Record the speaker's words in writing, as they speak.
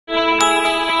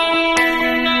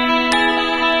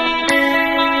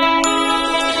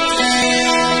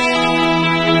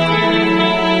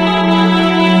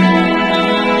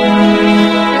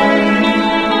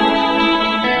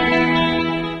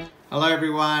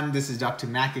everyone, this is Dr.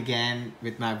 Mac again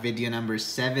with my video number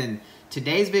 7.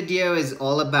 Today's video is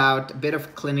all about a bit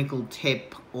of clinical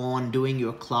tip on doing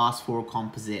your class 4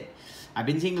 composite. I've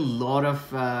been seeing a lot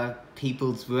of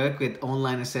people's work with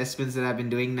online assessments that I've been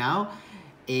doing now,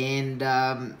 and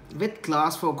with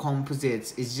class 4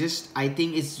 composites, it's just, I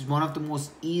think it's one of the most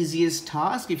easiest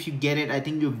tasks. If you get it, I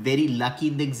think you're very lucky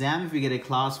in the exam if you get a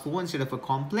class 4 instead of a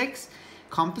complex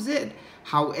composite.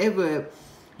 However,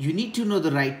 you need to know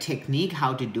the right technique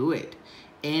how to do it.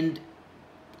 And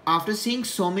after seeing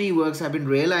so many works, I've been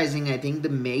realizing, I think the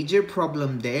major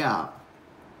problem there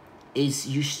is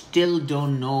you still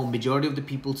don't know, majority of the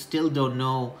people still don't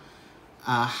know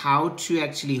how to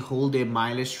actually hold their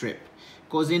mylar strip.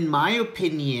 Because in my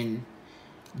opinion,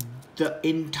 the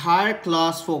entire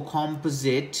class 4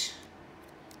 composite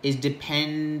is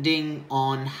depending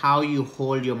on how you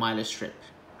hold your mylar strip.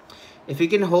 If you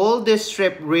can hold this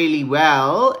strip really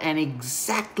well and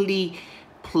exactly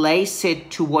place it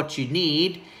to what you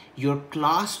need, your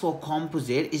class 4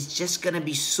 composite is just gonna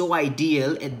be so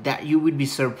ideal that you would be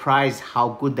surprised how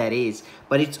good that is.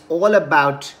 But it's all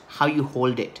about how you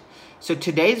hold it. So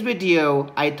today's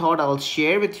video, I thought I'll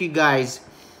share with you guys,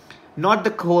 not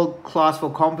the whole class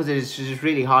 4 composite, it's just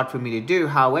really hard for me to do.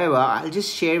 However, I'll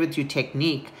just share with you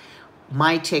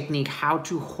my technique, how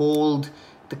to hold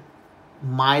the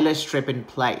mylar strip in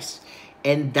place.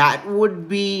 And that would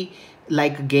be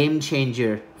like a game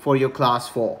changer for your class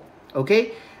 4,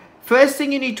 okay? First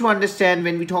thing you need to understand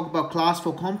when we talk about class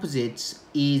 4 composites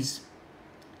is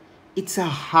it's a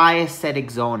high aesthetic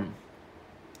zone,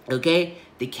 okay?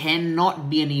 There cannot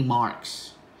be any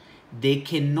marks. There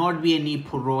cannot be any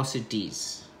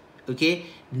porosities, okay?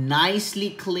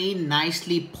 Nicely clean,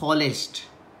 nicely polished.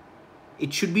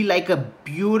 It should be like a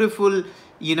beautiful,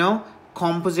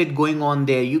 composite going on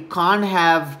there. You can't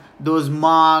have those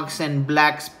marks and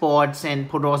black spots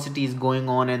and porosities going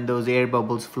on and those air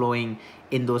bubbles flowing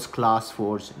in those class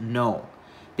 4s. No.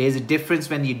 There's a difference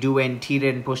when you do anterior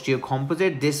and posterior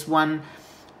composite. This one,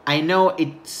 I know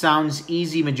it sounds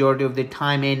easy majority of the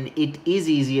time, and it is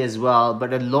easy as well,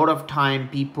 but a lot of time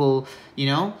people,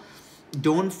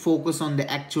 don't focus on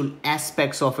the actual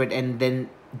aspects of it, and then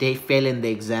they fail in the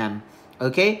exam,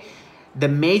 okay? The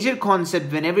major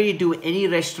concept whenever you do any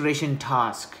restoration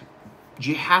task,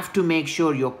 you have to make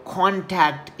sure your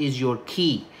contact is your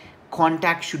key.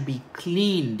 Contact should be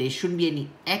clean. There shouldn't be any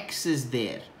X's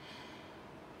there.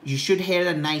 You should have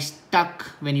a nice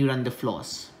tuck when you run the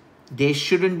floss. There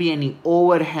shouldn't be any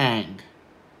overhang.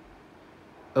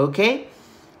 Okay?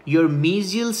 Your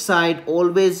mesial side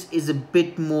always is a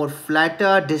bit more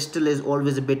flatter. Distal is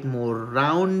always a bit more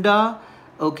rounder.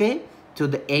 Okay? So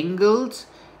the angles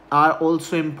are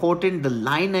also important. The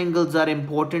line angles are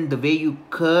important. The way you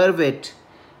curve it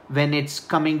when it's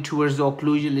coming towards the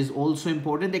occlusal is also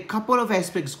important. There are a couple of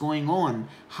aspects going on.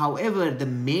 However, the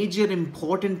major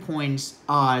important points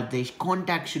are the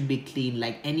contact should be clean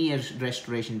like any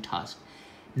restoration task.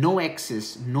 No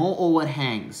excess, no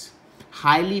overhangs,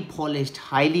 highly polished,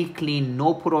 highly clean,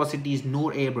 no porosities, no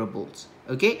air bubbles.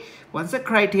 Okay, once the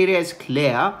criteria is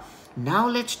clear, now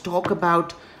let's talk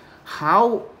about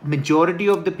how majority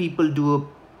of the people do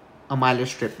a mylar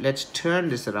strip. Let's turn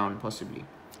this around possibly.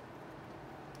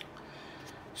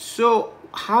 So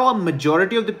how a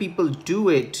majority of the people do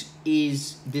it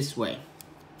is this way.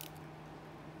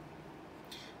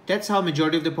 That's how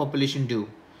majority of the population do.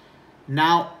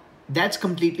 Now that's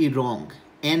completely wrong.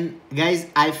 And guys,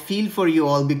 I feel for you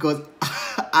all because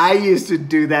I used to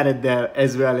do that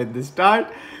as well at the start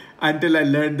until I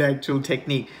learned the actual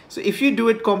technique. So if you do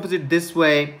it composite this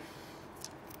way,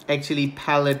 actually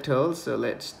palatal, so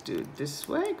let's do it this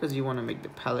way because you want to make the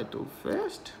palatal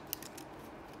first.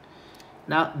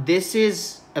 Now this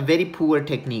is a very poor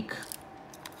technique.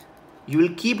 You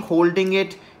will keep holding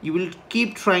it, you will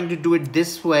keep trying to do it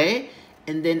this way,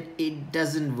 and then it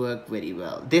doesn't work very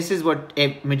well. This is what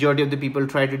a majority of the people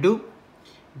try to do.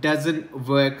 Doesn't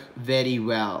work very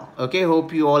well. Okay,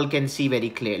 hope you all can see very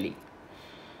clearly.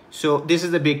 So this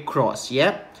is the big cross,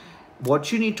 yeah?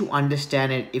 What you need to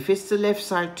understand is if it's the left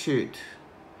side tooth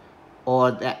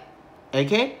or that,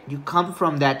 okay, you come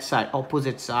from that side,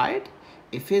 opposite side.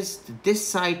 If it's this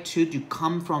side tooth, you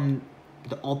come from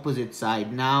the opposite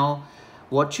side. Now,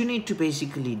 what you need to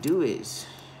basically do is,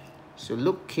 so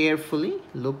look carefully,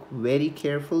 look very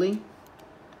carefully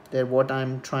at what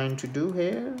I'm trying to do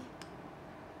here.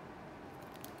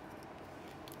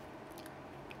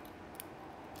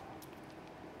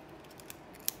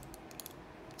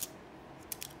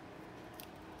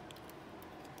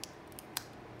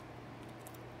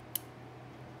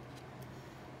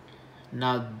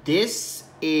 Now this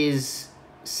is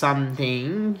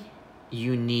something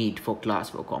you need for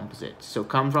class 4 composites. So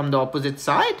come from the opposite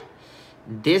side.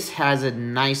 This has a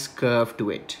nice curve to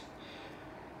it.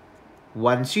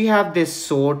 Once you have this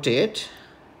sorted,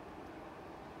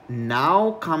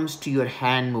 now comes to your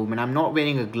hand movement. I'm not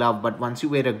wearing a glove, but once you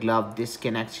wear a glove, this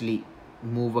can actually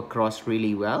move across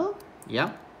really well.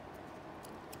 Yeah.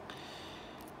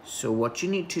 So what you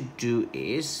need to do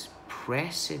is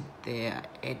press it there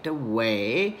at a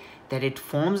way that it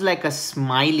forms like a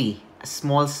smiley, a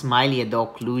small smiley at the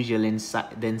occlusal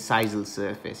inside the incisal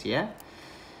surface. Yeah.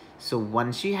 So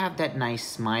once you have that nice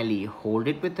smiley, hold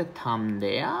it with the thumb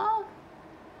there.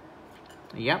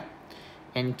 Yep.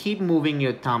 And keep moving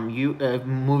your thumb,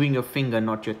 moving your finger,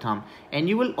 not your thumb. And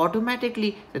you will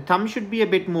automatically, the thumb should be a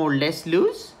bit more less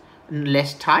loose,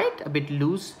 less tight, a bit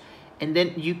loose. And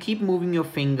then you keep moving your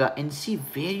finger and see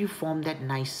where you form that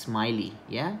nice smiley.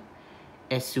 Yeah.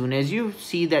 As soon as you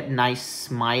see that nice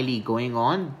smiley going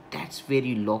on, that's where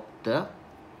you lock the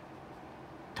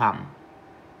thumb.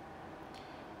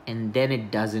 And then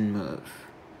it doesn't move.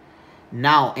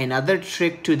 Now, another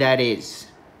trick to that is,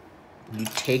 you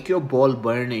take your ball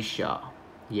burnisher,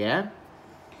 yeah?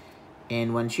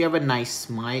 And once you have a nice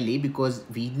smiley, because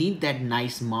we need that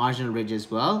nice marginal ridge as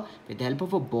well, with the help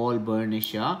of a ball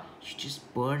burnisher, you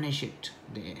just burnish it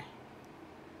there.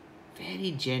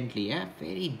 Very gently, yeah?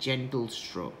 Very gentle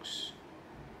strokes.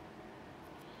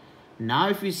 Now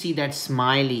if you see that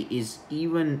smiley is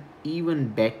even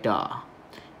better,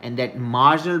 and that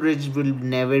marginal ridge will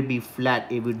never be flat,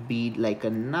 it would be like a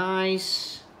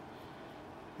nice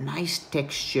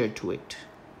texture to it.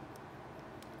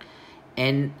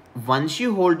 And once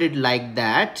you hold it like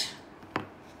that,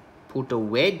 put a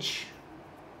wedge.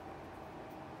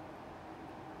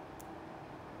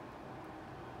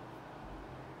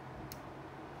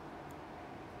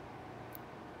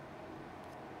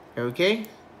 Okay,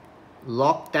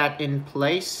 lock that in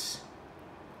place.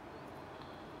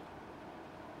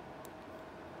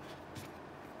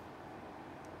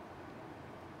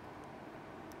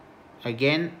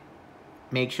 Again,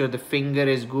 make sure the finger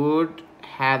is good.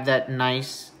 Have that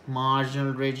nice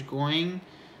marginal ridge going.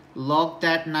 Lock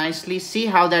that nicely. See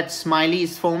how that smiley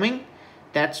is forming?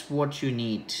 That's what you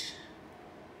need.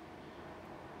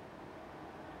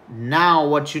 Now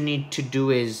what you need to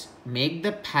do is make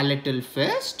the palatal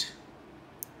first.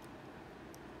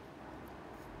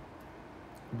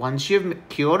 Once you've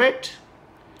cured it,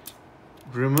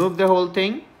 remove the whole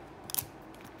thing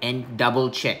and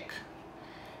double check.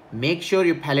 Make sure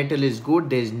your palatal is good.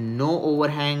 There's no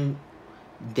overhang.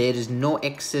 There is no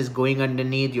excess going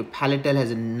underneath. Your palatal has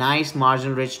a nice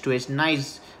marginal ridge to it. It's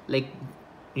nice, like,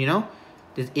 you know,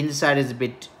 this inside is a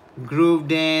bit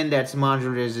grooved in. That's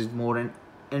marginal ridge is more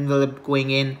enveloped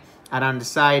going in around the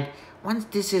side. Once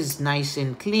this is nice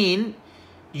and clean,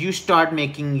 you start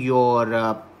making your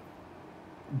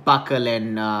buccal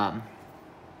and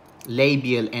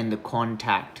labial and the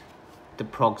contact, the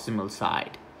proximal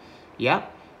side. Yeah.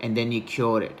 And then you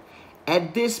cure it.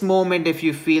 At this moment, if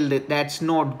you feel that that's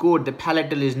not good, the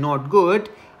palatal is not good,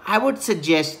 I would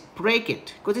suggest break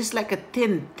it, because it's like a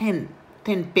thin,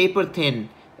 paper thin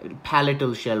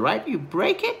palatal shell, right? You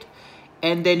break it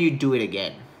and then you do it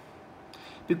again.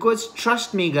 Because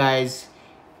trust me guys,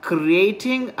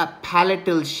 creating a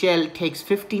palatal shell takes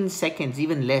 15 seconds,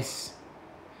 even less.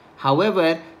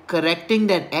 However, correcting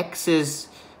that excess,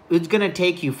 it's gonna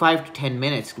take you 5 to 10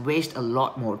 minutes, waste a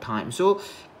lot more time. So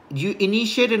you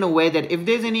initiate in a way that if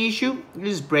there's any issue, you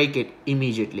just break it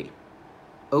immediately.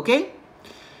 Okay?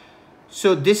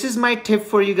 So this is my tip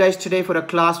for you guys today for a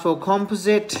class 4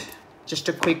 composite. Just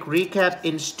a quick recap.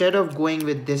 Instead of going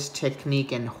with this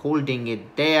technique and holding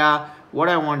it there, what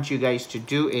I want you guys to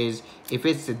do is, if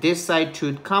it's this side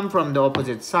tooth, come from the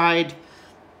opposite side.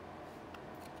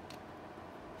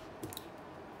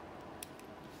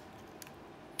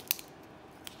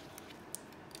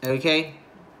 Okay?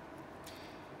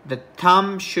 The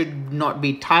thumb should not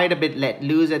be tied, a bit let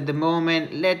loose at the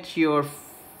moment. Let your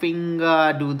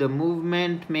finger do the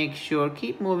movement. Make sure,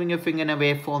 keep moving your finger in a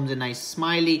way, forms a nice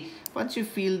smiley. Once you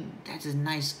feel that's a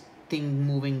nice thing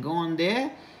moving on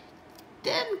there,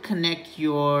 then connect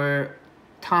your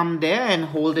thumb there and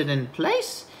hold it in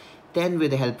place. Then with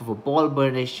the help of a ball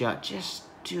burnisher, just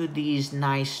do these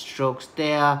nice strokes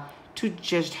there to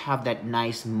just have that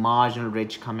nice marginal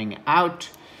ridge coming out.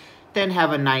 Then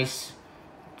have a nice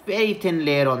very thin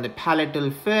layer on the palatal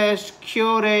first.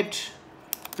 Cure it,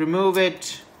 remove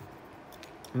it.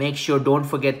 Make sure, don't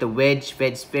forget the wedge.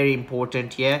 Wedge very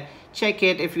important here. Check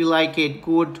it. If you like it,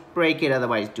 good. Break it.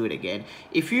 Otherwise, do it again.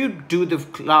 If you do the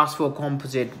class 4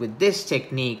 composite with this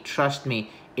technique, trust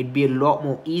me, it'd be a lot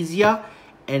more easier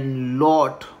and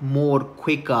lot more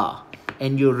quicker.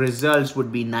 and your results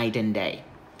would be night and day.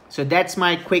 So that's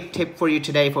my quick tip for you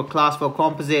today for class 4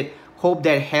 composite. Hope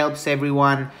that helps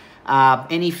everyone.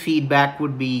 Any feedback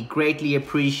would be greatly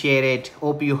appreciated.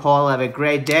 Hope you all have a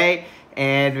great day,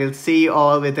 and we'll see you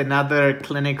all with another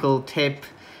clinical tip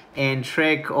and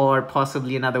trick, or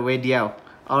possibly another video.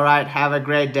 All right, have a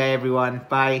great day everyone.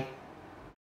 Bye.